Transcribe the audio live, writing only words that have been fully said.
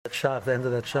shach, the end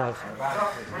of that shach.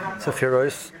 So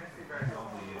Firois,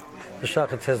 the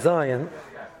shach it says Zion.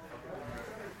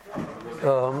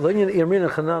 Linyan Irmin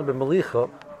and Chanan b'Malicha.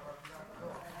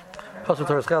 Pasuk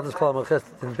Torah Chatas Kol Malches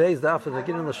in Beis. After they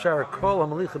get in the shower, Kol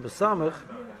Malicha b'Samach.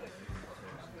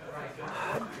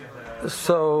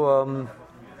 So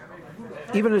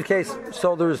even in the case,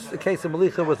 so there's a case of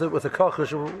Malicha with a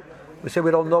kochash. We say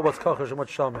we don't know what's kochash and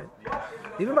what's shamein.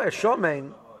 Even by a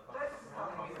shamein,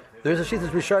 there's a sheet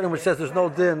that's Rishonim which says there's no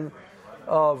din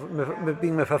of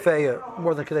being mefafeya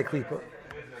more than kedei klipa.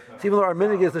 So even though our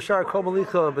minig is the shar kol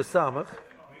malicha b'samach,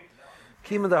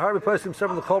 kim and the harbi postim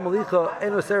serving the kol malicha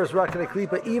eno seres rak kedei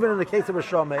klipa, even in the case of a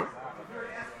shamein.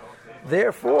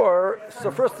 Therefore, so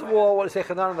first of all, when I say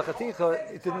chanan and the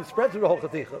chaticha, it didn't spread through the whole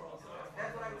chaticha.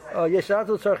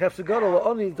 Yeshatu tzarich hefsegadol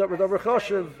only davar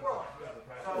chashiv.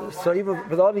 So even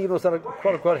only even it's not a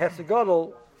quote unquote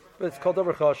hefsegadol, but it's called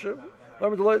davar chashiv.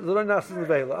 Remember the Lord Nas in the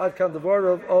Vela. I'd count the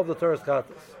word of the Torah's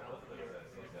Chatas.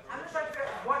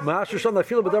 Ma'asher Shom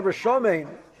Nafilah b'davar Shomein.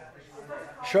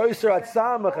 Shoyser Ad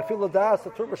Samach Afilah Das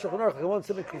Atur B'Shulchan Aruch Chagon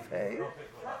Simin Kufhei.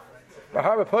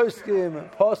 B'Harba Poskim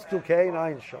Posku Kein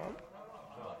Ein Shom.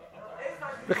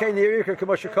 B'Kein Yirikar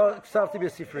K'Moshe Ksavti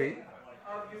B'Sifri.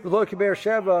 V'Lo Kiber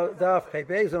Sheva Daf Pei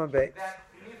Beis Am Beis.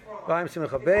 B'Haim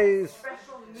Simcha Beis.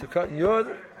 Sukkot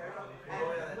Yud.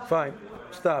 Fine.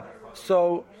 Stop.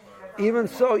 So. Even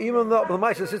though the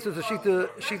Maisa sits as a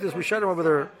Shittas Rishonim over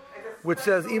there, which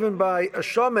says even by a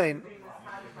Shamein,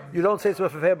 you don't say it's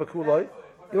Mefafeh B'Kuloi.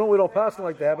 We don't pass it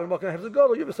like that, but I'm not going to have to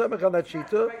go. You have a Samech on that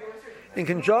Shita, in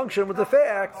conjunction with the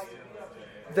fact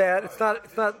that it's not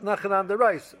Nachanan the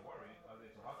rice.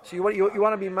 So you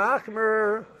want to be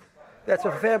Machmer, that's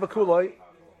Mefafeh B'Kuloi,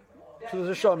 so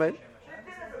there's a Shamein,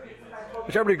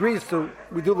 which everybody agrees to.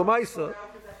 We do the Maisa,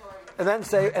 and then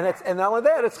say, and not only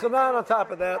that, it's Chanan on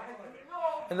top of that.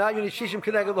 And now you need Shishim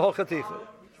connected the whole Chaticha.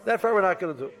 That part we're not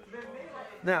going to do.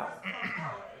 Now,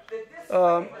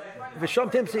 V'sham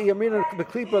Timsi Yamina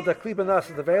B'Klipa Da Klipa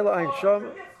Nasa Devela Ein Sham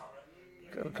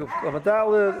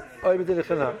Lamadalid Oibedid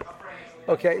Chanan.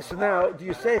 Okay, so now do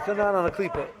you say Chanan on a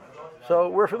Klipa? So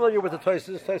we're familiar with the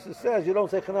Tosfos. Tosfos says you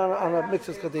don't say Chanan on a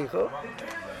Mixes Chaticha.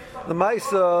 The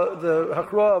Maisa, the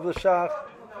Hakra of the Shach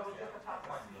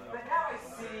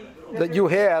that you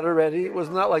had already was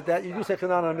not like that. You do say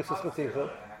Chanan on Mixes Chaticha.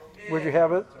 Where'd you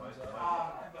have it?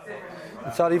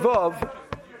 In Tzadivov.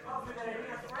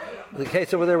 The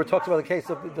case over there, we talked about the case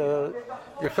of the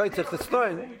Yerchaitzich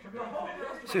Tznoin.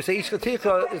 So you say each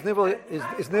Chaticha is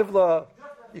Nivla,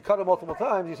 you cut it multiple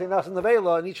times, you say Nas and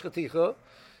Nevela in each Chaticha,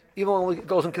 even when it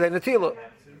goes in Kedei Netila.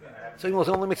 So even though it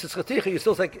only Mixes Chaticha, you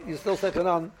still say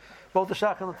Chanan. Both the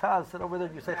Shach and the Taz said over there,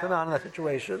 you say Chanan in that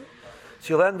situation.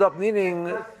 So you'll end up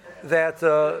meaning that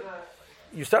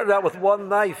you started out with one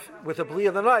knife with a bli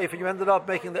of the knife, and you ended up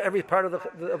making every part of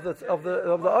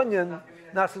the onion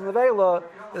nas and nevela,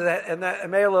 and that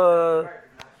mela.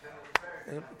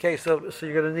 In case of, so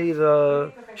you're going to need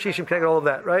shishim kegel, all of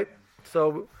that, right?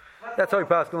 So that's how you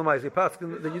pass on the ma'aseh. Pass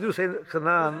that you do say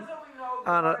chanan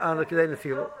on the kedei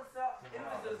nefila.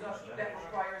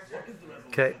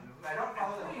 Okay.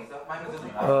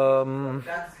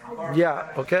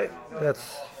 Yeah. Okay.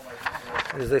 That's.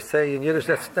 As they say in Yiddish,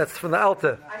 that's from the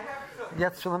Alta.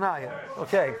 That's from the Naya.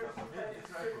 Okay.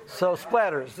 So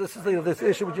splatters. This is this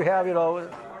issue which you have,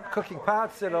 cooking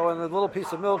pots, and a little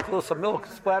piece of milk, some milk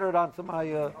splattered onto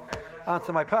my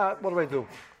pot. What do I do?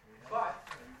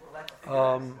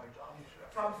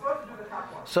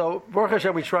 So Baruch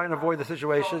Hashem, we try and avoid the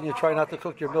situation. You try not to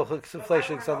cook your milk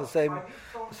fleshings on the same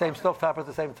stove top at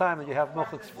the same time that you have milk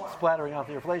splattering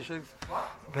onto your fleshing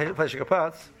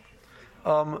pots.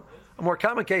 A more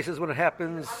common case is when it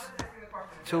happens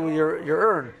to your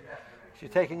urn. If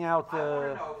you're taking out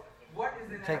a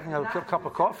cup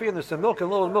of coffee and there's some milk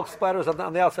and little milk splatters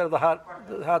on the outside of the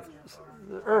hot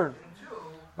urn,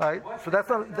 right? So that's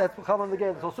common in the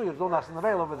game. So there's no nas in the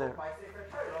veil over there,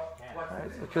 right?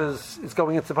 Because it's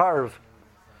going into parv.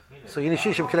 So you need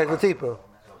shishim connect the tipa.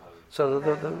 So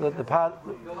the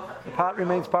pot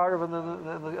remains parv and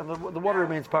the water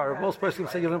remains parv. Most persons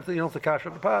say you don't have to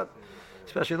kasher the pot.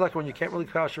 Especially like when you can't really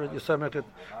kasher it,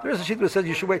 there is a sheet that says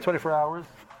you should wait 24 hours.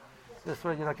 This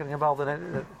way you're not getting involved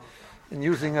in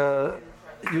using a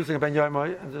ben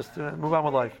yoimai and just move on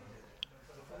with life.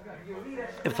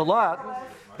 If it's a lot,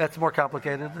 that's more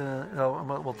complicated.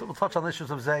 We'll touch on the issues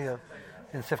of Zayah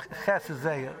in Sefches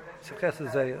Zayah. So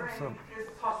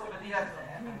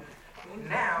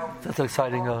that's an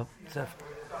exciting Sef.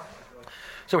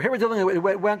 So here we're dealing with,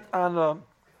 it went on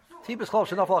Tibus Chol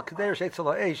Shenafal Al Kedera Sheitzel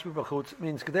Ha'esh Mibachutz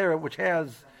means Kedera which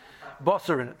has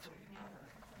basar in it.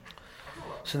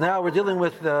 So now we're dealing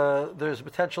with there's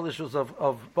potential issues of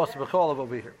Basa B'Cholov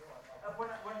over here.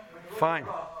 Fine.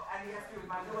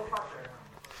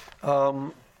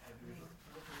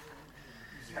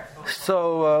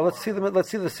 So let's see the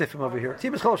sifim over here.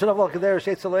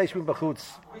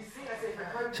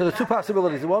 So the two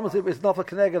possibilities. One was it was nafal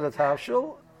keneged the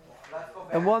tavshil,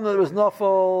 and one that was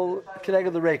nafal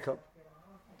keneged the reikam.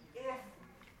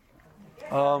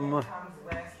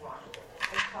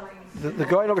 The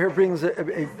guy over here brings a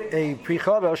pri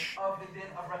chadash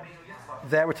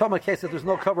that we're talking about a case that there's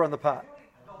no cover on the pot.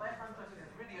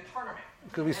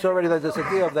 Because we saw already that this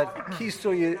idea of that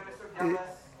kisu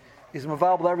is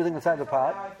involved with everything inside the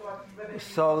pot.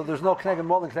 So there's no keneged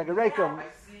mold and keneged reikam.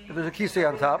 There's a kisu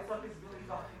on top. So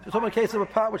we're talking about a case of a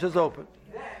pot which is open.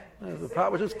 The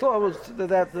pot which is closed,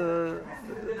 that's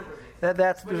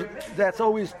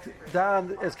always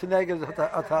done as keneged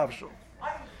atavshul.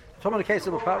 Talking about a case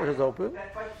of a pot which is open,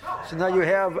 so now you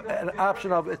have an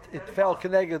option of it fell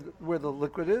keneged where the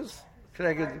liquid is,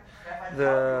 keneged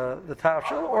the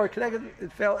tavshul, or keneged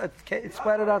it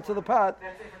splattered onto the pot,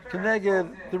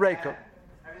 keneged the reikam.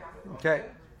 Okay.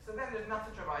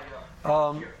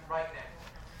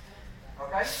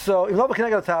 So if not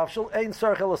keneged the tavshul, ein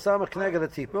sarch elasama keneged the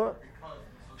tipa,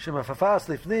 shemafafas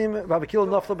lifnim v'abikil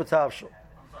nafla b'tavshul.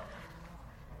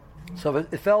 So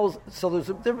it fell. So there's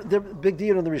a big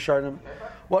deal in the Rishonim.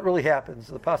 What really happens?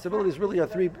 The possibilities really are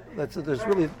three. There's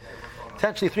really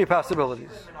potentially three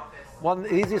possibilities. One,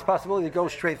 the easiest possibility, it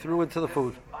goes straight through into the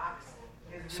food.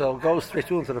 So it goes straight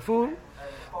through into the food.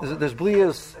 There's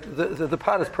blias. The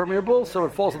pot is permeable, so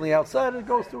it falls on the outside and it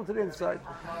goes through to the inside.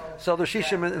 So there's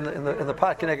shishim in the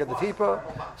pot connected the tipa.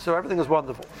 So everything is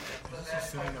wonderful.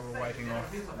 Assuming that we're wiping off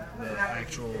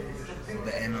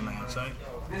the end on the outside.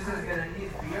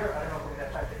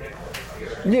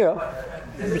 Yeah,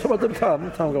 we're talking about the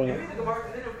time going on.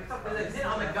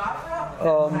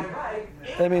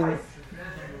 I mean,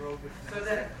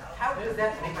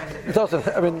 it doesn't.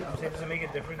 I mean, does it make a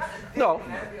difference? No.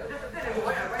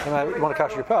 And you want to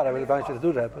capture your pot, I would advise you to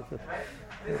do that. But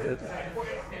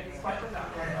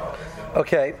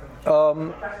okay.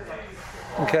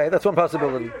 Okay, that's one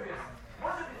possibility.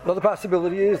 Another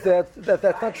possibility is that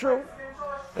that's not true.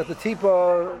 That the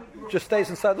tipa just stays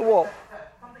inside the wall.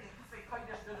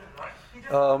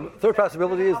 Third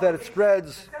possibility is that it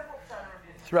spreads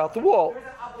throughout the wall,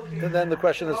 and then the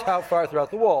question is how far throughout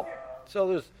the wall.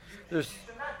 So there's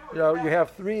you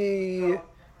have three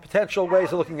potential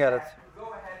ways of looking at it.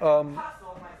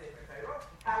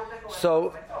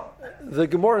 So the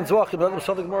Gemara in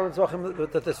Zvachim,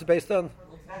 that this is based on.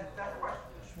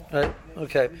 Right.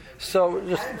 Okay. So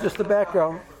just the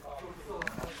background.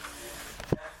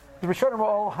 The Rishonim are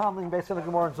all handling based on the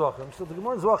Gemara in Zvachim. So the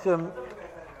Gemara in Zvachim,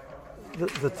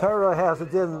 the Torah has a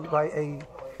din by a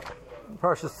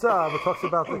Parshas Tzav. It talks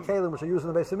about the kelim which are used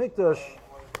in the Beis Hamikdash.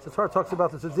 The Torah talks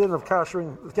about the din of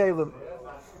kashering the kelim.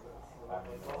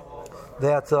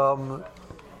 That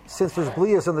since there's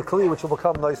blias in the kli which will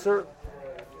become nicer,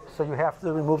 so you have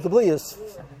to remove the blias.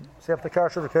 So you have to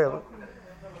kasher the kelim.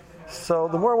 So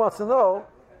the Gemara wants to know,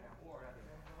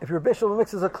 if your bishul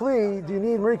mixes a kli, do you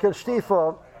need marika and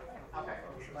shtifa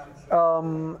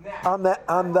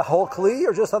on the whole kli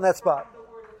or just on that spot?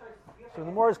 So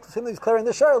the Gemara is simply clearing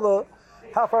the shaila.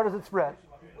 How far does it spread?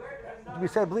 We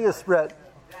say blias spread.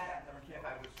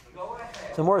 So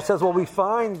the Gemara says, well, we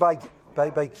find by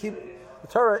keep the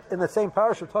Torah in the same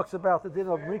parasha talks about the din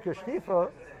of marika shtifa,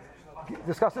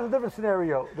 discussing a different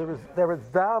scenario. There was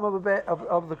dam of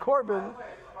the korban,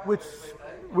 which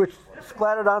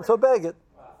splattered onto a beged.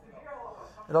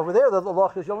 And over there, the law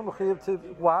is only mechayiv to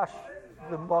wash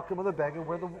the makom of the beged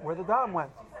where the dam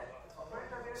went.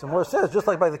 So more says, just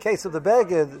like by the case of the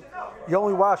beged, you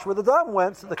only wash where the dam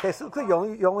went. So in the case of the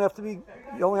kli, you only have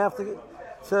to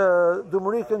do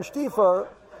marika and shtifa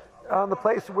on the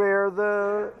place where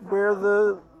the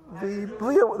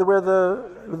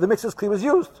mixes kli was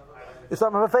used. It's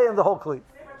not mafafei in the whole kli.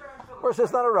 Or it says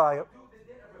it's not a raya.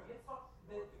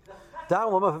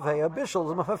 Down mafafeya, bishul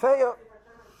is mafafeya.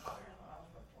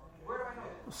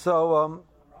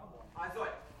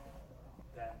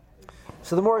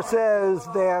 So the Gemara says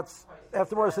that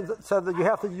after Gemara said that you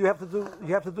have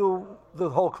to do the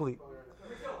whole kli.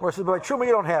 Gemara says by truma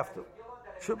you don't have to.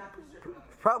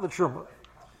 Probably truma.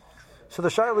 So the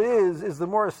shaila is the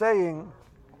Gemara saying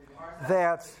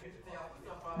that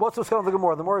what's going on the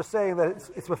Gemara? The Gemara is saying that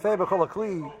it's mafei b'kol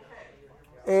kli,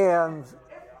 and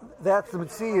that's the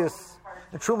mitzias.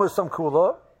 And truma is some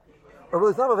kula, or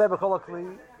really it's not mafei b'kol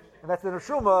kli, and that's the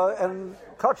truma, and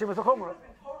kachim is a chumrah.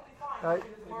 Right?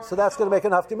 So that's going to make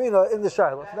an hafkamina in the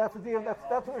shaila. So that's the deal.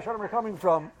 That's where Rishonim are coming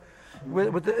from.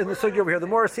 in the sugya over here, the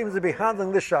Gemara seems to be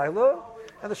handling this shaila,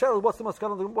 and the shaila is what's the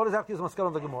maskana? What exactly is the maskana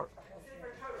of the Gemara?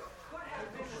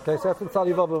 Okay, so that's in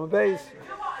Tzadi Vav and Beis.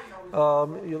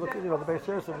 You look at the Beis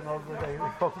here, so they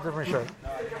post a different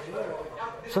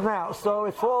shaila. So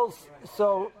it falls.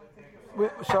 So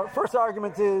first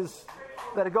argument is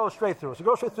that it goes straight through. So it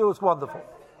goes straight through. It's wonderful.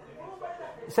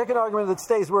 The second argument is it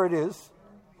stays where it is.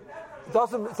 It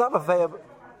doesn't. It's not mafeya,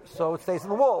 so it stays in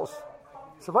the walls.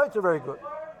 So fights are very good.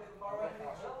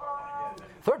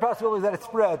 Third possibility is that it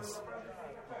spreads.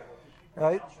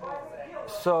 Right?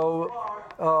 So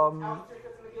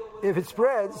if it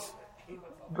spreads,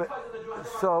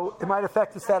 so it might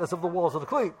affect the status of the walls of the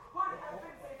kli.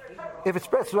 If it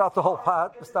spreads throughout the whole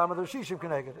pot, the stam of the shishim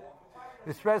keneged it.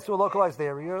 If it spreads to a localized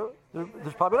area,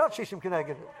 there's probably not shishim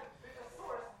keneged it.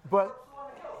 But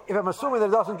if I'm assuming that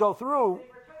it doesn't go through,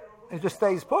 it just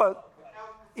stays put,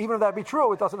 even if that be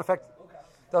true, it doesn't affect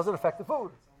the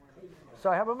food. So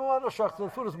I have a mu'ad shach, the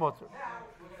food is mutter.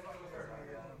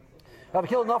 I have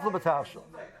killed enough of the batavshel.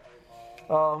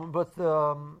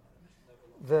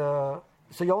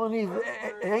 So you only need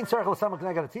ain't circle some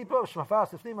connected tipo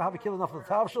shmafas if have killed enough of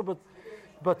the tavshel,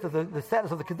 but the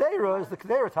status of the kedera is the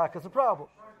kedera attack is a problem.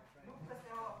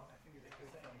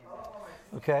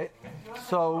 Okay,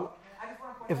 so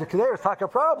if the kedera attack a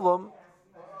problem,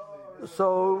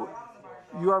 so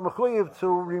you are mechuyev to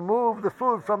remove the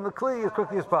food from the kli as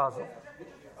quickly as possible.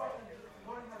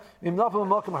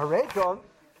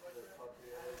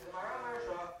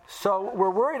 So we're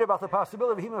worried about the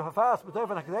possibility of hima hafas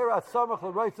b'tofen hakadera at samach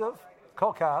l'roitzav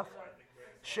kolkach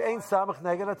she'ein samach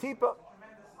neged atipa.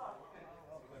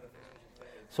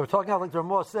 So we're talking about, like the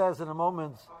Ramah says in a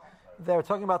moment, they're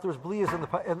talking about there's blias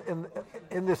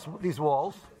in these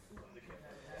walls.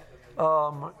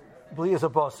 Blias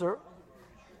of basar,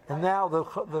 and now the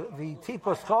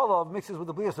tipas chalav mixes with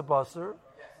the blias of basar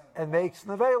and makes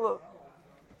nevela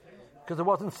because it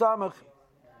wasn't samach.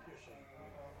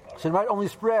 So it might only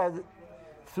spread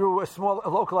through a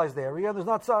localized area, and there's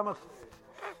not samach.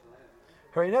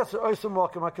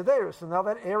 So now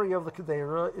that area of the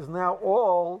kedera is now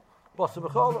all basar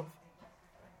b'cholav.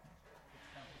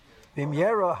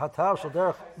 B'myera hatav shel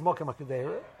derech mokem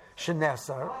hakedera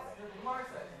shenesar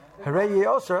harei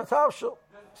osar hatavshel.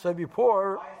 So if you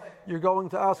pour, you're going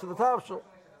to ask for the tavshel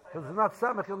because it's not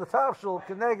samach in the tavshel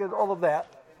connected all of that.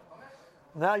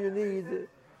 Now you need.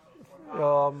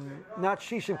 Not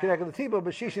shishim connected the tipa,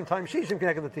 but shishim times shishim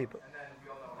connected the tipa.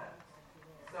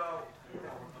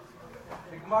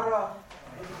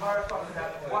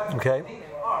 Okay.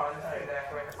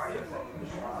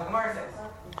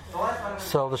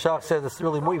 So the Shach said it's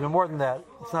really even more than that.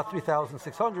 It's not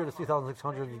 3,600; it's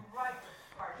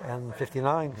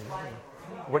 3,659.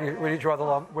 Where do you draw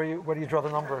the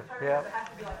number? Yeah.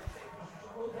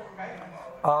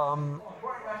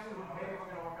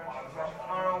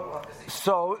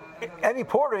 So any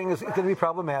pouring is going to be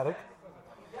problematic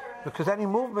because any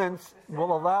movements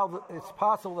will allow. It's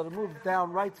possible that it moves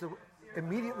down right to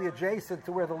immediately adjacent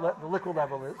to where the liquid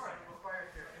level is,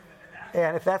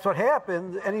 and if that's what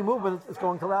happened, any movement is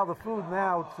going to allow the food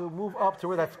now to move up to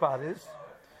where that spot is.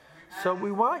 So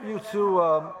we want you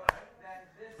to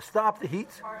stop the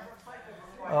heat,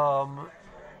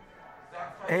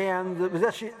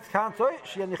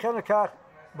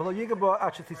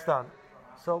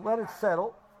 so let it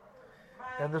settle,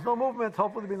 and there's no movement.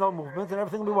 Hopefully, there'll be no movement, and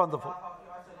everything will be wonderful.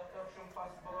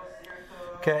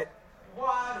 Okay.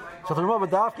 So the Rambam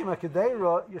Dafkim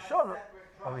Hakedera Yeshana.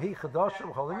 He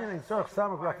Chadashim Chalinyan in Tzarich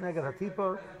Samach Rak Neged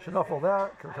Hatipa Shenofel there.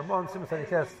 Come on, Simas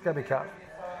Haniches Kemikaf.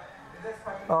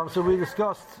 So we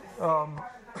discussed.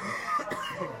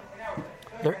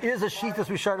 There is a sheet as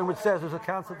we started which says there's a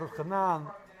concept of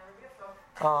Chanan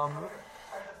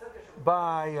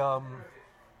by.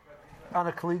 On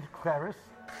a Kli Klaris,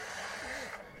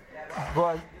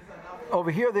 but over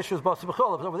here this was Basar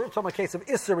B'cholav. Over there, it's on a case of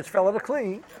Isser which fell on a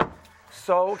Kli.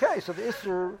 So so the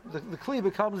Isser, the Kli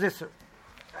becomes Isser.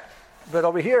 But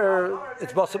over here,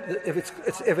 it's Basar. If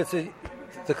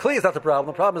the Kli is not the problem.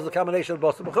 The problem is the combination of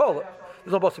Basar B'cholav.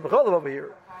 There's no Basar B'cholav over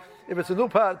here. If it's a new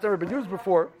pot, it's never been used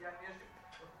before.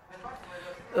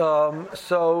 There's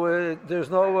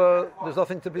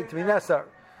nothing to be Nesar.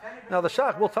 Now the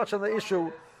Shach will touch on the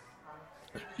issue.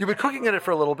 You've been cooking in it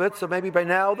for a little bit, so maybe by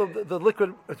now the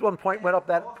liquid at one point went up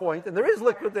that point, and there is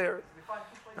liquid there,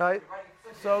 right?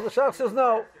 So the Shach says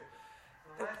no.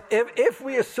 If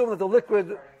we assume that the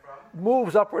liquid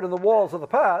moves upward in the walls of the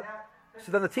pot,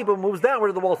 so then the tipa moves downward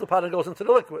in the walls of the pot and goes into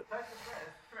the liquid.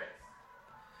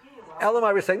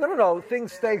 Elamai was saying no,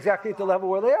 things stay exactly at the level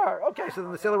where they are. Okay, so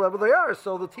then the same level they are,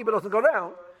 so the tipa doesn't go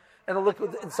down, and the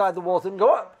liquid inside the walls didn't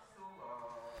go up.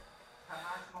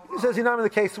 He says, the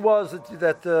case was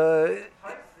that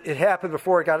it happened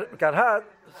before it got hot,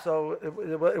 so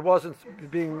it wasn't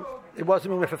being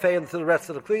mefafei into the rest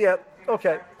of the kli yet.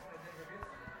 Okay.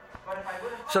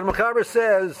 So the Mechaber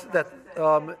says that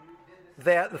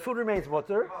the food remains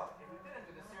mutter,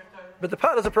 but the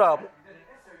pot is a problem,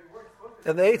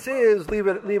 and the eitz is leave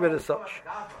it as such.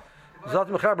 There's not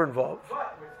the Mechaber involved,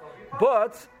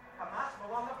 but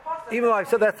even though I've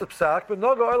said that's the psak, but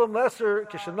no go olam lesser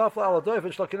kishenafla ala doif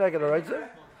and shlokineged, right?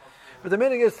 But the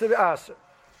meaning is to be aser.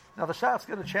 Now the Shach's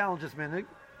going to challenge this minig,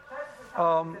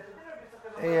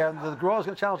 and the Gra is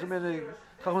going to challenge the minig.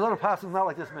 Chacham Pass is not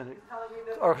like this minig,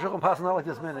 or Chacham Pass is not like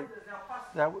this minig.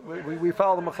 Now we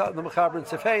follow the Mechaber in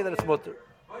Sefei that it's mutter.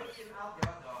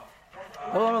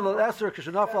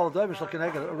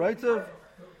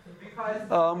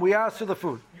 We ask for the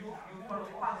food,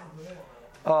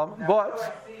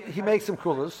 but he makes some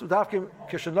kulas. Dafkim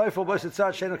kishenayful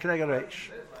b'sitzad sheinu keneged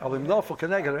reish. Alim nofel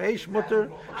keneged reish mutter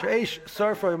sheish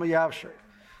surfer ymayavsher.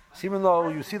 Even though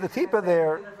you see the tipa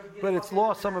there, but it's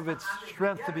lost some of its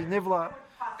strength to be nivla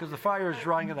because the fire is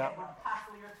drying it out.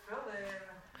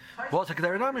 So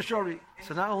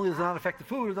not only does it not affect the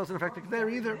food, it doesn't affect the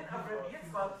kedera either.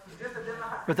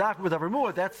 But with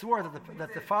Avramua, that's swore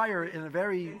that the fire in a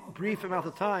very brief amount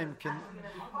of time can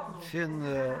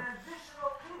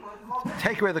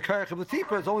take away the karach of the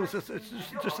tipa. It's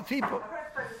just a tipa.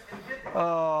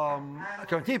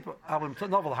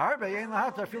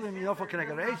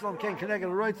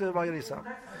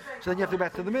 So then you have to go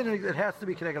back to the minute. It has to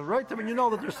be connected right to, and you know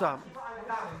that there's some.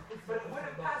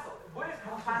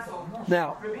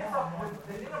 Now,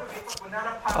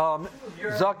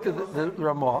 Zak the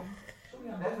Ramah.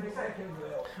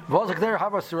 Vazak there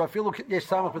Havasura Filu Yesh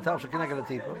Samach Betam Shekineged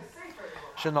Atipa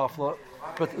Shenafla,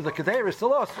 but the Kedera is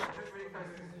still us.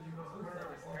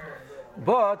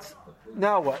 But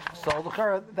now what? So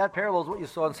that parallels what you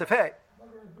saw in Sefei.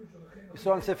 You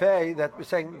saw in Sefei that we're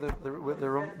saying the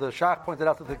Shach pointed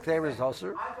out that the Kedera is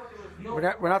Hasser.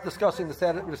 We're not discussing the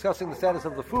status. We're discussing the status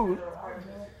of the food.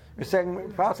 We're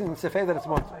saying passing in Sefei that it's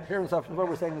mutter. Here in Safra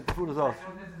we're saying that the food is also.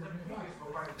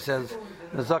 It says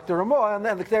the Zakta Ramah, and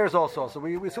then the Kedera is also. So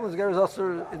we assume the Kedera is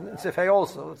also in Sefei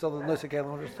also. So the Noisei can't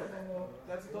understand.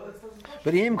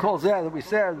 But Yim calls that we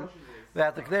said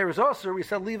that the Kedera is also. We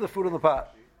said leave the food in the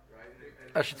pot.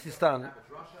 Ashetistan.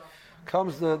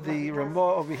 Comes the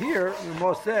Ramah over here.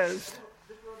 Ramah says.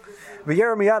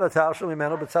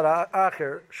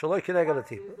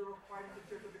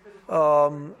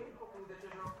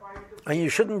 And you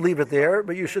shouldn't leave it there,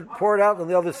 but you should pour it out on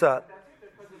the other side,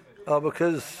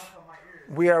 because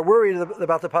we are worried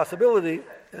about the possibility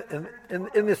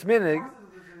in this minig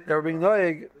that we're being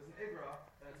noig.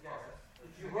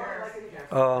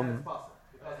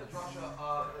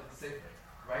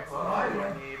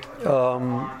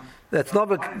 That's not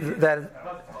that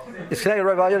it's connected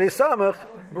right by Samach,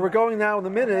 but we're going now in the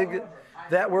minig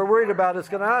that we're worried about. It's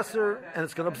going to aser and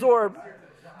it's going to absorb.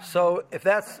 So if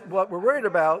that's what we're worried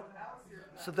about,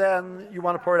 so then you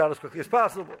want to pour it out as quickly as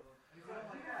possible.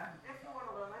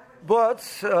 But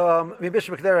let's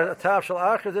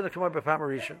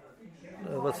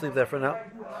leave that for now.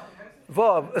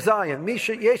 Vav Zayin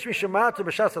Misha Yesh Mishamata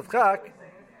B'Shas Chak.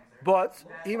 But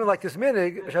even like this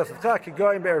minig, B'Shas Chak can go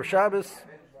in Be'er Shabbos.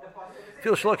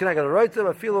 Feel shlo keneged roitza,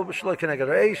 but feel shlo keneged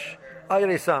reish.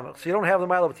 Ayirei samach. So you don't have the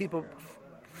mile of tipa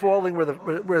falling where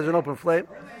there's an open flame.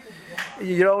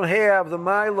 You don't have the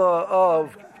mila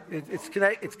of it's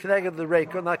connected the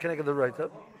reika, not connected the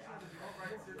roitza.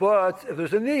 But if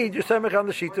there's a need, you samach on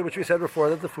the shita, which we said before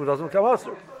that the food doesn't become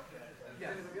asur.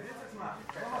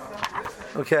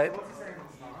 Okay.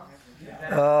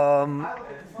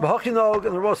 B'hachinog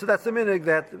and the Rosh, so that's the minig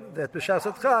that b'shas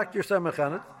atchak you're samach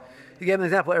on it. He gave an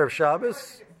example of Erev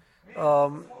Shabbos,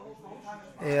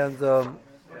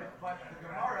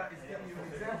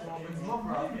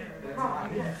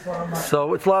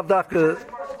 so it's lav dafka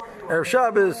Erev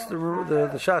Shabbos.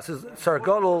 The Shas is Tzar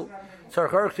Gadol, Tzar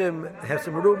Charchim,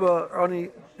 Hefsim Meruba,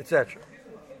 Oni, etc.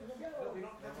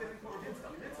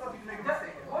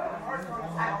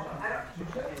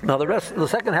 Now the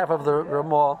second half of the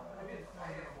Ramah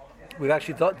we've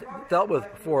actually dealt with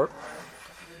before.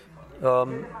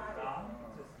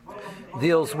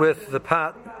 Deals with the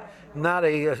pot, not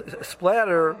a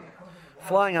splatter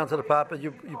flying onto the pot, but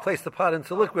you place the pot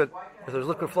into liquid, because there's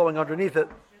liquid flowing underneath it.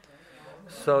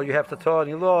 So you have to tell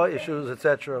any law issues,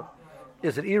 etc.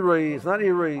 Is it irui? Is not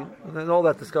irui? And all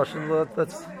that discussion.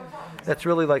 That's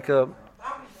really like a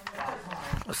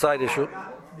side issue.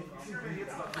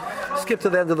 Skip to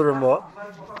the end of the Ramah.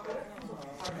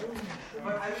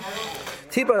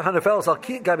 Tiba Hanafelas al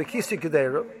Gabi Kisi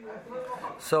Kedera.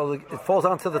 So it falls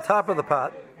onto the top of the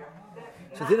pot.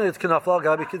 So then it's kanafal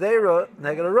gabi kedera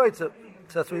negative roitza.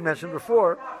 So that's what we mentioned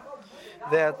before.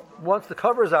 That once the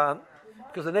cover is on,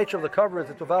 because the nature of the cover is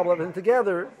to vowel everything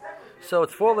together, so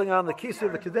it's falling on the kisi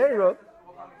of the kedera.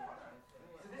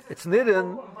 It's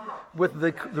nidden with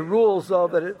the rules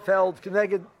of that it fell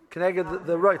connected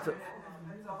the roitza.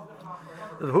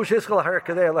 The hush ischal har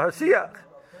kedera laharsiach.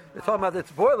 They're talking about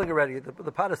it's boiling already.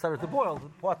 The pot has started to boil. The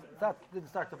pot didn't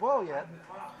start to boil yet.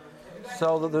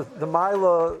 So the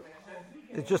mila,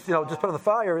 it's just just put on the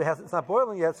fire. It's not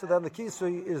boiling yet. So then the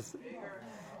kisui is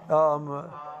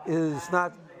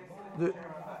not the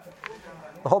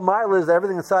whole mila is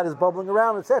everything inside is bubbling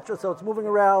around, etc. So it's moving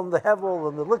around the hevel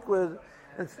and the liquid.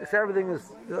 It's everything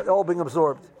is all being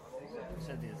absorbed.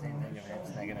 Should do the same thing if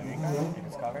it's negative if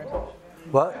it's covered.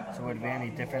 What? So would it be any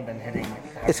different than hitting?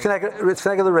 It's connected the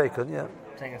raycon, yeah.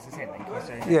 So it's the same thing.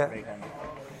 Yeah.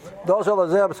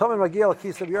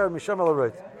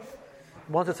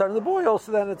 Once it's starting to boil,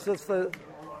 so then it's the.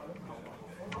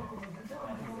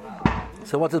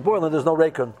 So once it's boiling, there's no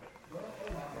raycon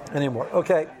anymore.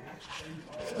 Okay.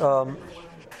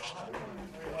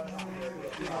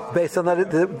 Based on that,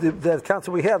 the concept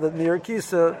we have that near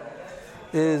kisa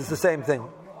is the same thing.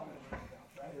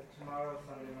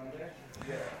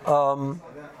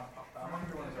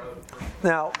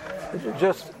 Now,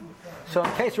 just so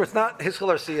in case where it's not hischal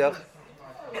or siyach,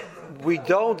 we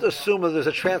don't assume that there's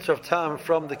a transfer of time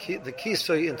from the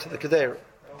kisui into the kedera.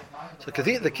 So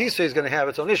the kisui is going to have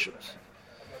its own issues,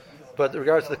 but in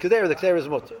regards to the kedera is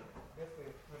mutter.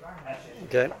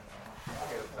 Okay.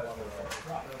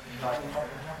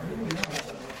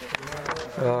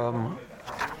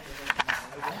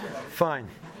 Fine.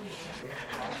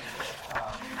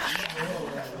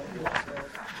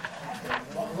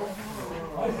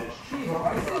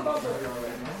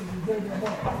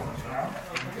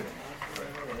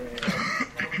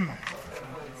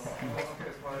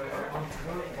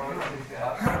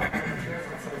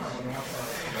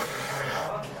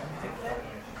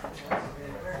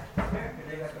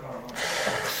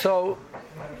 So,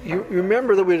 you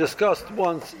remember that we discussed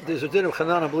once there's a din of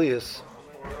Chanan Ablias.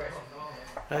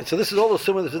 Right, so this is all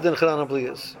assuming there's a din of Chanan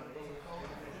Ablias.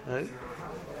 Right?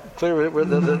 Clearly,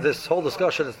 this whole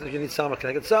discussion is that you need Samach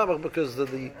Keneged Samach because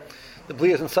the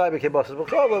Blias inside became Basas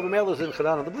B'Kala, but Mel is in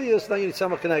Chanan the Blias, now you need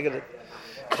Samach Keneged it.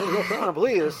 So there's no Chanan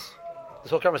Ablias, this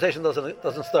whole conversation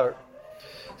doesn't start.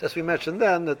 So as we mentioned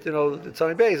then, that it's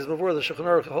on basis before the Shulchan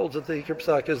Aruch holds that the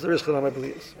Kippur is there is Chanan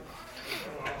Ablias.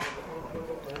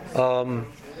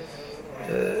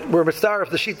 We're mitzvah of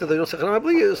the sheet of the Yosef Chanan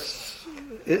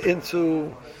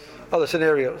into other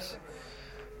scenarios.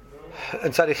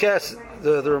 And Tzadiches,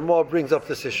 the Ramah brings up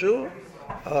this issue.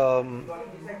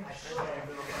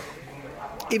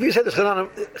 If you say there's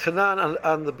Chanan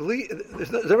on the Bli,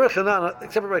 there's no Chanan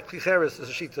except for by Kli Cheres as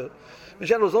a shita. In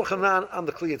general, there's no Chanan on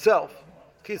the Kli itself.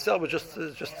 The Kli itself is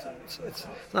just it's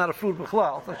not a food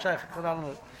b'chlal. It's not shaykh Chanan on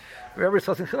the. Wherever we're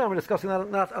discussing Chanan, we're discussing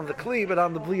not on the Kli, but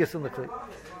on the Blias in the Kli.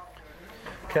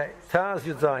 Okay, Taz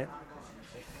Yud Zayin.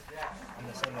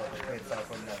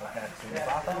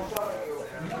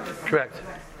 Correct.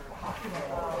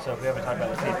 So if we ever talk about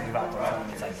the safety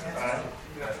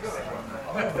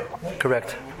of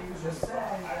correct.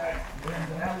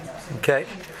 Okay.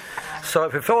 So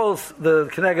if it follows the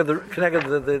Keneged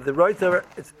the Reuter,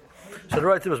 so the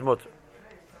Reuter was mutter.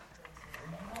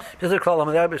 This is called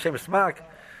Hamadai B'Shem Smak.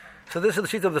 So this is the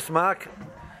sheet of the Smak.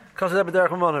 Because it's Abederach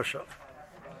Mamonav Shav.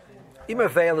 Ima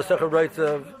Veil is such a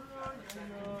Reuter.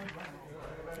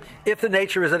 If the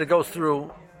nature is that it goes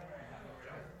through,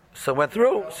 so went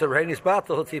through, so Reinis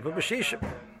Batal Hatipa B'Shishim.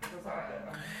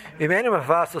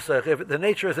 If the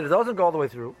nature is that it doesn't go all the way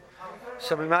through,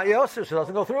 so Mimai Yosef, so it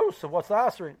doesn't go through, so what's the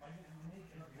answering?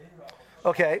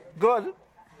 Okay, good.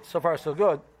 So far, so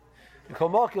good. In Kol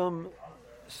Mokum,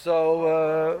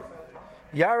 so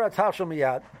Yara Tashel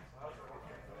Miyad.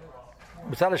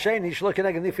 B'tzad Hasheni, you should look at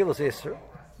Nifilas Yisr.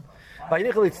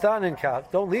 Vayinichel Itztan in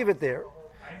Kat, don't leave it there.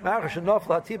 But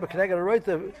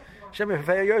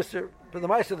the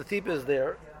mice of the tipa is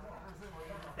there,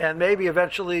 and maybe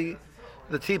eventually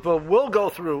the tipa will go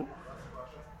through.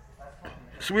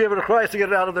 So we have a request to get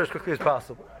it out of there as quickly as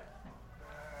possible.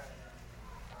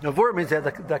 Now, vur means that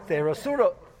the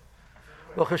rasura.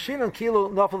 Well, chashin and kilo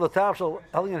nafal the tafshel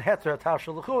alien heter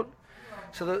tafshel lechud.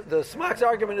 So the Smak's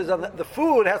argument is that the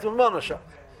food has to be monashach.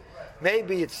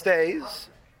 Maybe it stays,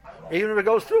 even if it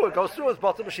goes through. It's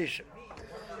bata b'shishim.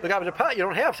 Look at the pot. You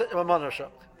don't have a monashach.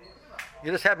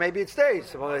 You just have maybe it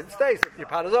stays. Well, it stays. Your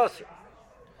pot is usher.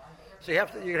 So you're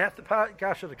gonna have to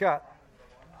kasher the pot.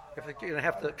 You're gonna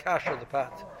have to kasher the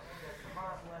pot.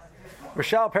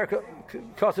 Rishal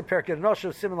Kosa Perka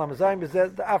Noshav Simon Lamazayim is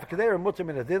that the Afakader Mutter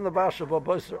Min Adin Labasha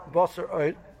Bosser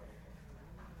Oit.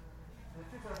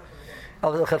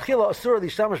 Al Chachila Asur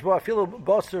Lishamash Ba Filo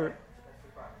Bosser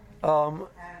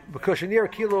Bekoshanir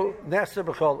Kilo Nasa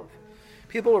B'Cholov.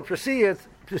 People would perceive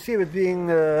it being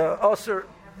Asur,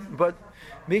 but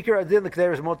Mikar Adin the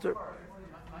Keder is Mutter.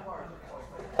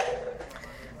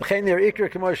 The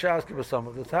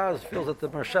Taz feels that the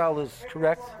Marshal is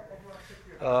correct.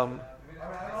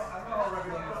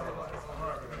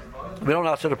 We don't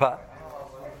answer the pot.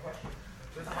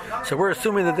 So we're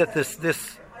assuming that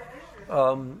this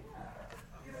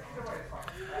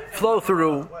flow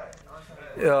through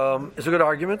is a good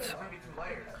argument.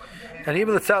 And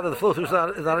even the tzad that the flow through is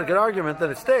not a good argument,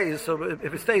 then it stays. So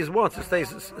if it stays once, it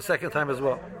stays a second time as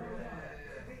well.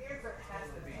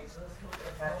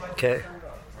 Okay.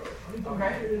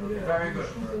 Very good.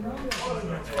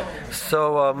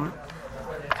 So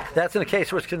that's in a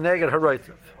case where it's connected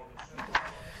haroitiv.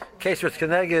 Case where it's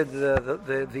connected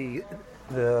the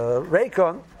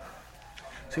reikon.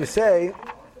 So you say,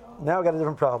 now we got a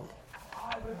different problem.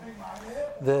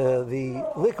 The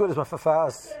liquid is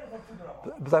mafafas,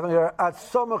 but at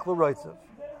somach l'roitiv.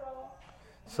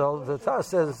 So the Taz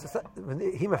says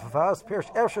he mafafas perish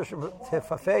efshar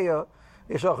tefafeya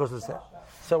yishachos l'seh.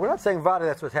 So we're not saying vada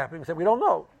that's what's happening. We're saying we don't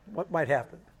know what might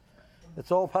happen.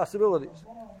 It's all possibilities.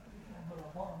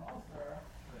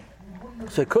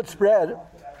 So it could spread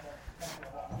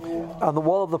on the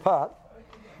wall of the pot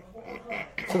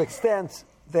to the extent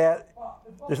that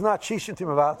there's not shishin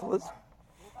timavatalis,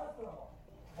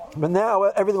 but now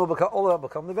everything will become, all of that will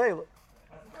become the vela,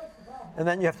 and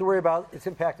then you have to worry about its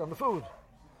impact on the food.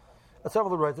 That's some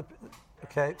of the right.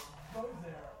 Okay.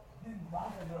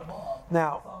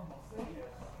 Now,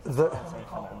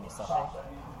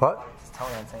 what?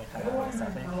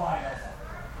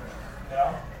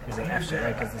 Using F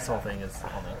right? Because this whole thing is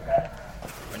only.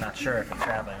 We're not sure if it's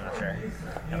traveling. We're not sure.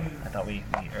 I thought we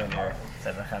earlier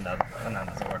said the Hanan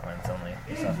doesn't work when it's only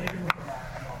something.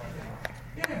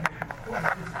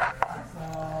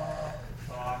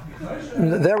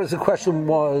 There was the question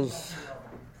was.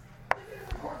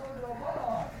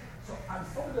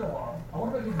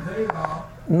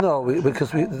 No,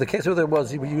 because the case where there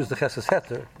was, we used the Chesed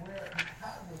Heter.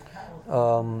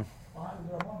 The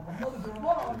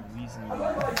reason we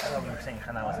were saying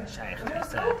Chana wasn't Shaykh, we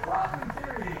said,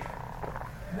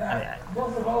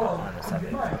 on the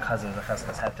subject, because of the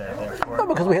Chesed Heter, therefore. No,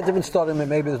 because we had different starting,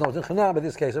 maybe there's no Zin Chanan, but in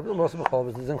this case, most of the Chol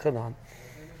is Zin Chanan.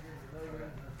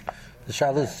 The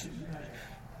Shal is,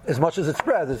 as much as it's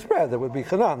spread, there would be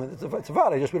Chanan. It's a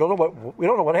vada, just we don't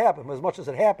know what happened. As much as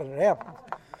it happened, it happened.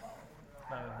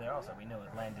 There also, we know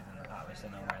it landed in the pot. We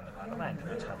said no where in the pot it landed.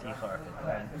 Which Chaticha or if it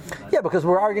landed. Yeah, because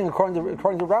we're arguing according to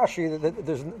Rashi that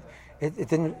there's it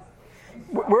didn't.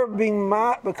 We're being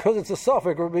because it's a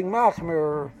suffix. We're being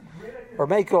machmir or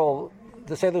makel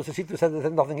to say those who said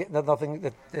that nothing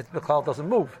that the cloud doesn't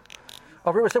move.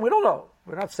 Over here we're saying we don't know.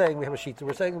 We're not saying we have a shita.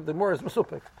 We're saying the more is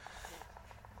masupik.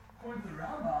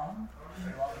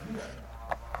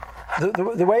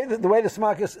 The way the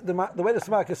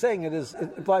Smak is saying it is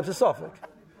it implies a suffix.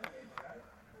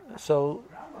 So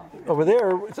over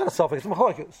there it's not a suffix, it's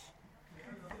machlokes. It's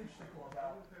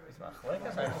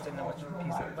machlokes. I just didn't know which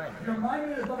piece it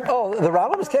landed. Oh, the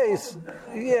Rambam's case,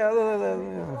 yeah.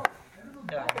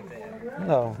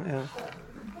 No, yeah.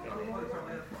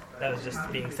 That was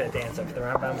just being said to answer for the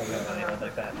Rambam, or really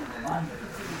like that.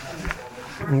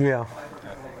 Yeah.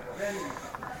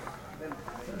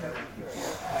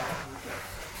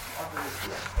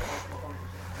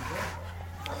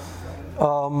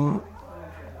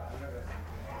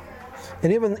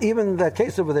 And even that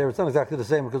case over there, it's not exactly the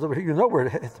same because over here you know where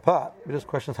it hit the pot. It just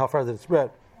questions how far did it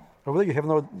spread. Over there you have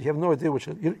no idea which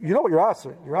you know what you're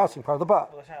asking. You're asking part of the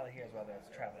pot. Well, the challenge here is whether it's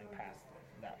traveling past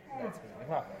that specific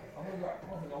pot.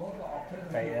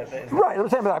 Right. I'm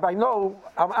saying, but I know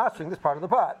I'm asking this part of the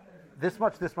pot. This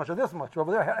much, or this much.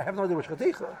 Over there, I have no idea which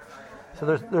chaticha. So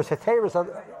there's heteris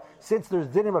since there's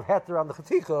dinim of heter on the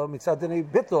chaticha, mitzad dinim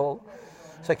bittul,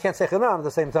 so I can't say chanan at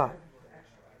the same time.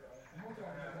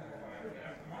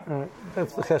 All right,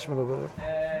 that's the cheshman over there.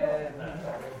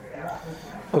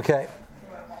 Okay,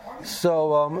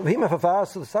 so the Taz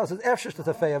says efshir to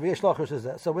tafeya v'yesh lachos is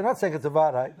that. So we're not saying it's a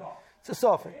vaday, it's a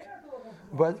suffix,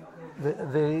 but we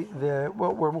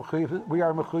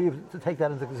are mechuyev to take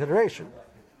that into consideration.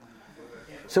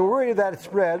 So we're worried that it's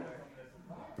spread.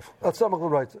 So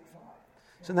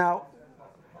now,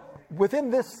 within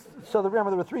this, so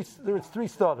remember there were three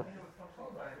stadim.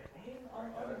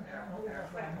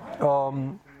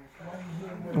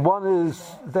 One is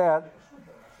that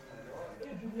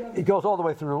it goes all the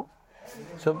way through.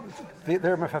 So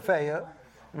they're mefafeya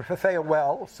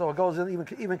well, so it goes in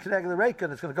even connecting the rake,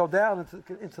 and it's going to go down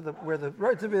into the where the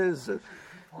rotative is.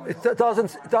 It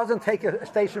doesn't take a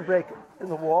station break in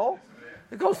the wall.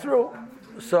 It goes through.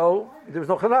 So there's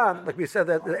no chanan, like we said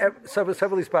that several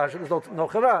of these pashas, there's no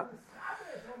chanan.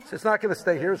 So it's not going to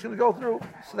stay here; it's going to go through.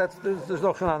 So there's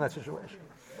no chanan in that situation.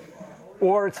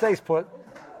 Or it stays put,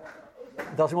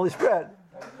 it doesn't really spread,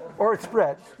 or it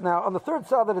spreads. Now on the third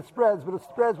side that it spreads, but it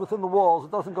spreads within the walls,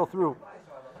 it doesn't go through.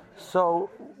 So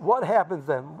what happens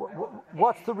then?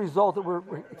 What's the result that we're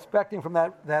expecting from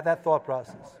that thought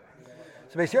process?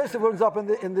 So Beis Yosef brings up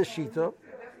in this shita.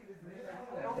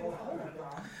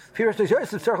 First Beis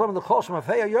Yosef tzarich lamed the chol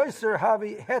shemafeya yoser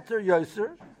havi heter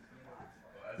yoser.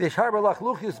 V'yishar balach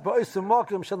luchis ba'osim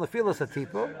makim shel nefilas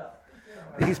hatipa.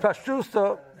 V'his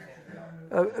pashtusa.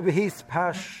 V'his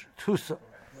pashtusa.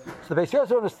 So Beis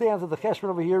Yosef understands that the cheshbon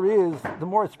over here is the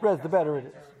more it spreads, the better it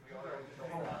is.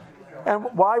 And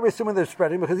why are we assuming they're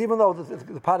spreading? Because even though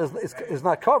the pot is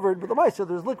not covered, but the ma'aser,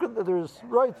 there's liquid,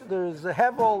 there's a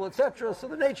hevel, etc. So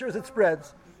the nature is it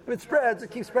spreads. If it spreads, it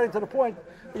keeps spreading to the point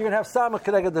that you're going to have samach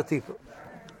keneged the tipa.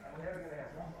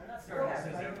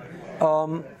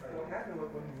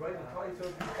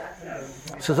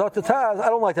 So Zot the Taz, I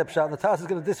don't like that pshat. The Taz is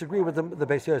going to disagree with the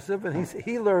Beis Yosef, and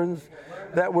he learns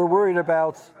that we're worried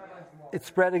about it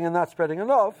spreading and not spreading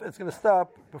enough. It's going to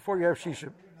stop before you have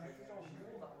shishim.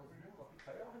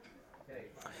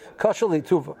 Kashali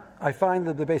tuva. I find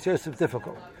that the Beis Yosef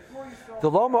difficult. The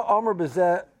lama amr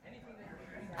bezeh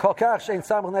kol kach shein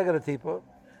samach neged tipa.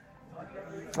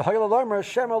 The hayla lamer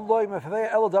shem aloi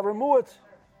mefavei el davar muat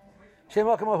shem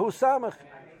makam hu samach.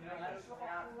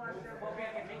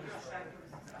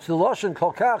 So the lashon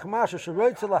kol kach masha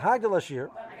sheroitz lahagdel ashir.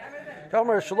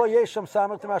 Kamer shelo yesham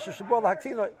samach to masha shebol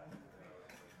lahaktinoi.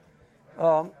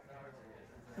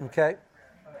 Okay.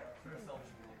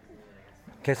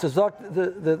 Okay, so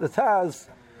the Taz,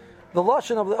 the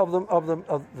lashon of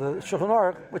the Shulchan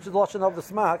Aruch, which is the lashon of the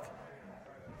Smak.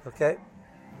 Okay.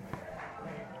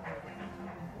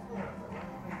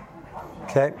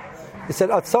 Okay. He said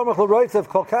Atzamach l'roitzev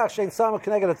kol kach shein samach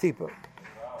keneged hatipa.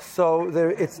 So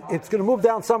it's going to move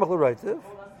down samach l'roitzev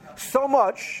so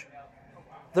much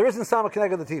there isn't samach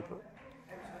keneged the tipa,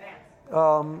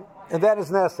 and that is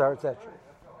nesar, etc.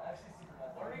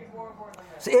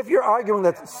 So if you're arguing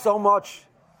that so much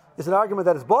is an argument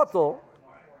that is batel,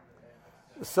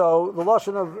 so the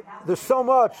lashon of there's so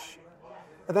much,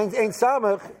 and then ein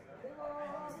samach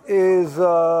is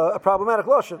a problematic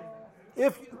lashon.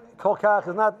 If kol kach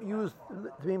is not used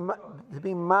to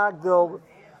be magdil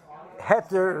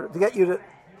heter to get you to,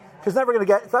 because never going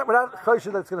to get. We're not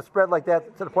choshev that it's going to spread like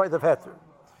that to the point of heter.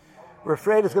 We're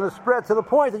afraid it's going to spread to the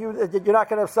point that you're not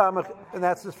going to have samach, and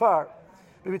that's as far.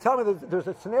 If you tell me that there's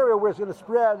a scenario where it's going to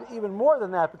spread even more than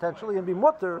that potentially and be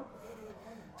mutter,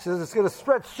 says it's going to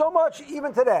spread so much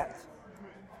even to that.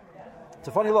 It's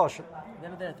a funny lashon.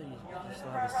 Then I think you still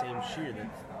have the same shear that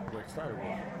where it started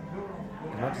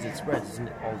with. As much as it spreads, isn't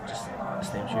it all just the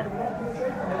same shear?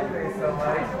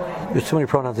 There's too many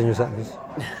pronouns in your sentence.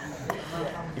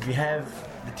 If you have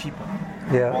the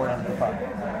tipa all out of the pot,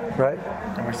 right?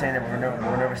 And we're saying that we're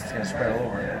nervous it's going to spread all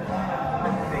over.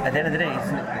 At the end of the day,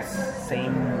 isn't it the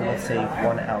same, let's say,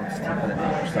 1 ounce tipa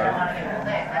that we started?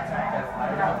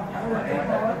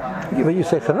 Yeah, but you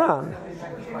say chanan.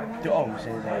 Oh, you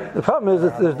say that. The problem is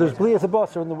that there's blias of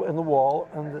basar in the wall,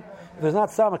 and if there's not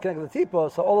samach connected to the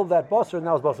tipa, so all of that basar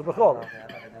now is basar b'chol.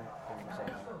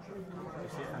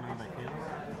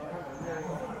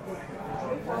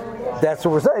 That's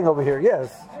what we're saying over here.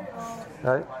 Yes,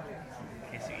 right.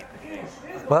 In case you eat the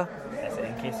clay. What? I said,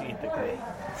 in case you eat the clay.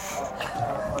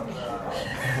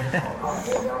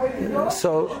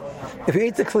 So, if you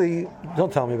eat the kli,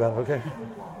 don't tell me about it, okay?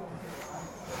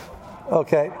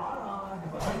 Okay.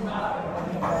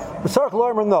 The Sarach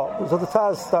Lormer, no. So the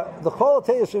Taz, the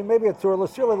Cholateis, maybe a Torah,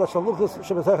 Lasirle, Lashaluchas,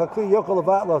 Shebetecha Kli, Yokol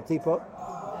Avatla, Tipa.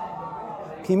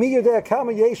 Kimi Yudea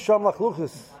Kama Yesh Sham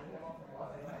Lachluchas.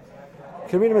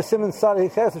 Kirina Mesimin Sadi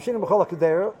Ches, Shina B'chola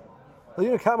Kedera,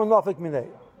 Layuna Kama Nafik Minei.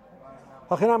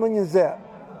 Hachinam Linyan Zeh.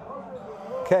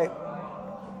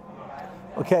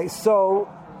 Okay, so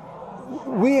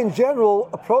we in general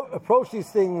approach these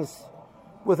things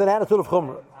with an attitude of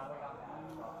chumrah.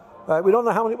 Right? We don't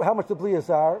know how much the bliyas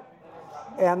are,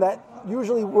 and that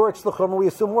usually works the chumrah. We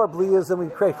assume more bliyas than we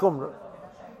create chumrah.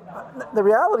 The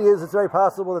reality is, it's very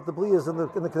possible that the bliyas in the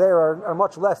kedera are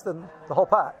much less than the whole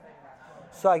pot.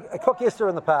 So I cook yisr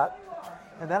in the pot,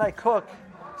 and then I cook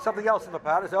something else in the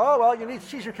pot. I say, oh well, you need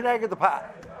shisha keneged the pot.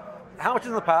 how much is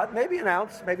in the pot? Maybe an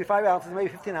ounce, maybe 5 ounces, maybe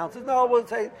 15 ounces. No, we'll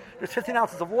say there's 15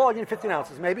 ounces of wall, you need 15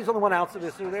 ounces. Maybe it's only 1 ounce of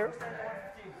issue there.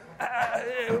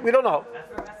 We don't know.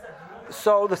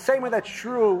 So the same way that's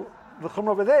true, the chumrah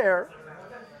over there,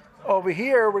 over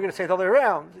here, we're going to say the other way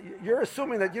around. You're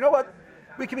assuming that, you know what,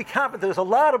 we can be confident there's a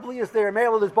lot of bliyas there,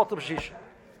 maybe there's botel b'shisha.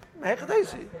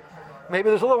 Maybe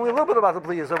there's only a little bit about the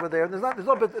bliyas over there, and there's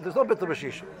no bit of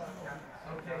b'shisha.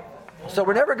 So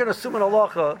we're never going to assume an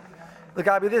halacha, the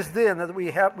gabi this din, that we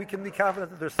can be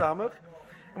confident that there's samach,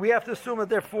 and we have to assume that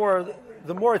therefore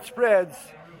the more it spreads,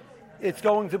 it's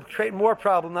going to create more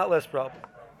problem, not less problem.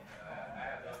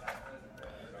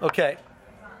 Okay.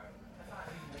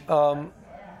 The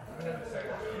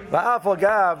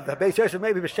Beis Yosef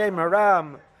maybe b'shem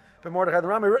haram, but Mordechai. The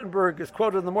Rami Rittenberg is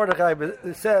quoted in the Mordechai.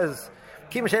 It says,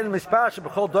 "Kim shein mispasha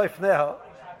b'chol doif neha,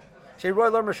 she'roy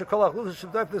lomer shekol achluchos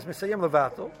sh'doif this misayim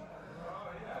levato."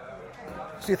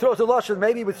 So he throws a lashon.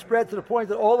 Maybe it would spread to the point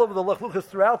that all of the lachluchos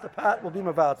throughout the pot will be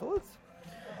mevatel. It's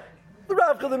the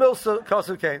Rav of the Milsa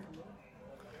Kosev came.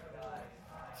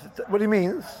 What he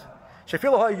means?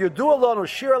 Shefilo ha yudu alonu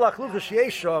shir lachluchos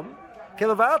sheisham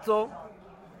kelevato.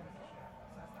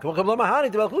 He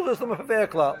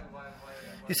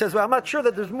says, well, I'm not sure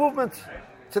that there's movement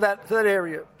to that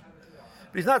area.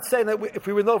 But he's not saying that if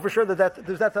we would know for sure that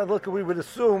there's that look, we would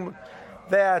assume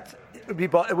that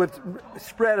it would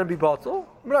spread and be bottled.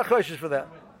 We're not cautious for that.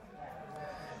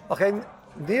 Okay,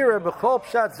 nearer b'chol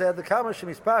pshat zed the kama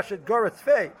shemispashet goret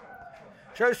fei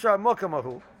shoyshar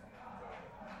mokamahu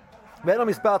me'eno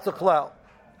mispatzol klal.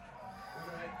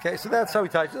 Okay, so that's how he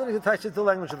touches it. He touches the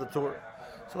language of the Torah.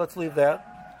 So let's leave that.